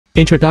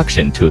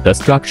Introduction to the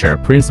structure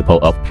principle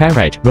of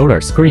Pyrite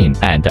roller screen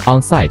and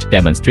on-site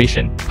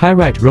demonstration.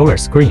 Pyrite roller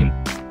screen,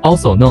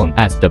 also known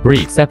as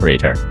debris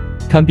separator,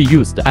 can be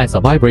used as a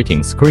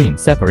vibrating screen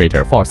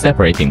separator for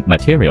separating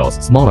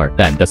materials smaller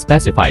than the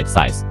specified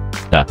size.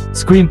 The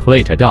screen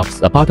plate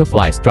adopts a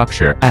butterfly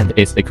structure and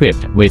is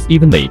equipped with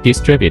evenly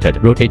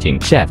distributed rotating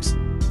shafts.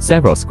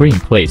 Several screen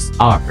plates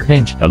are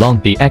arranged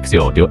along the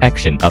axial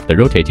direction of the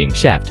rotating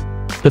shaft.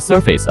 The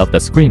surface of the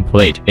screen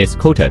plate is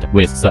coated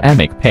with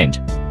ceramic paint,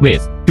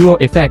 with dual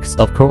effects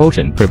of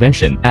corrosion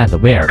prevention and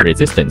wear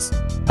resistance.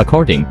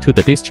 According to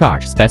the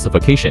discharge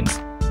specifications,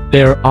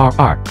 there are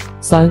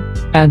 3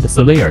 and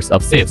 4 layers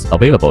of sieves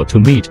available to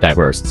meet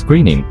diverse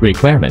screening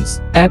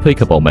requirements.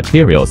 Applicable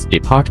materials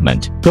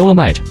department: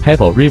 Dolomite,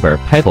 pebble, river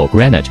pebble,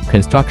 granite,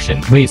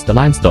 construction waste,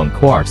 limestone,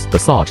 quartz,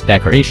 basalt,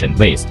 decoration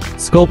waste.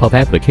 Scope of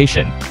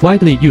application: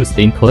 widely used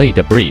in clay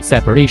debris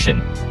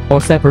separation or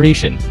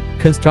separation,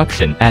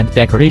 construction and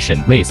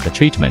decoration waste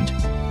treatment,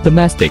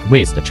 domestic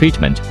waste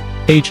treatment,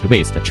 aged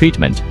waste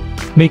treatment,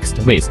 mixed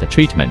waste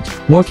treatment.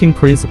 Working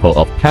principle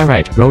of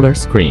Pyrite roller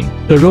screen: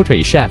 the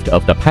rotary shaft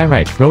of the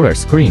Pyrite roller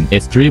screen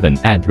is driven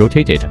and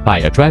rotated by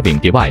a driving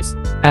device.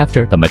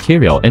 After the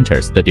material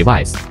enters the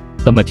device,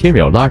 the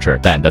material larger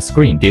than the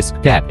screen disk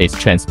gap is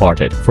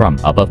transported from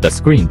above the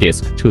screen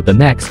disk to the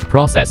next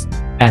process,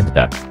 and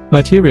the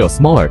material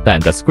smaller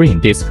than the screen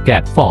disk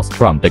gap falls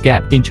from the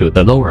gap into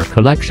the lower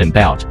collection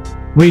belt,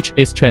 which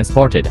is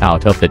transported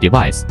out of the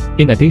device.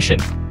 In addition,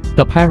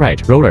 the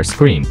Pyrite roller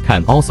screen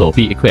can also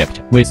be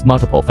equipped with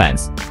multiple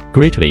fans,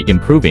 greatly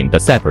improving the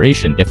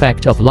separation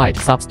effect of light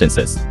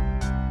substances.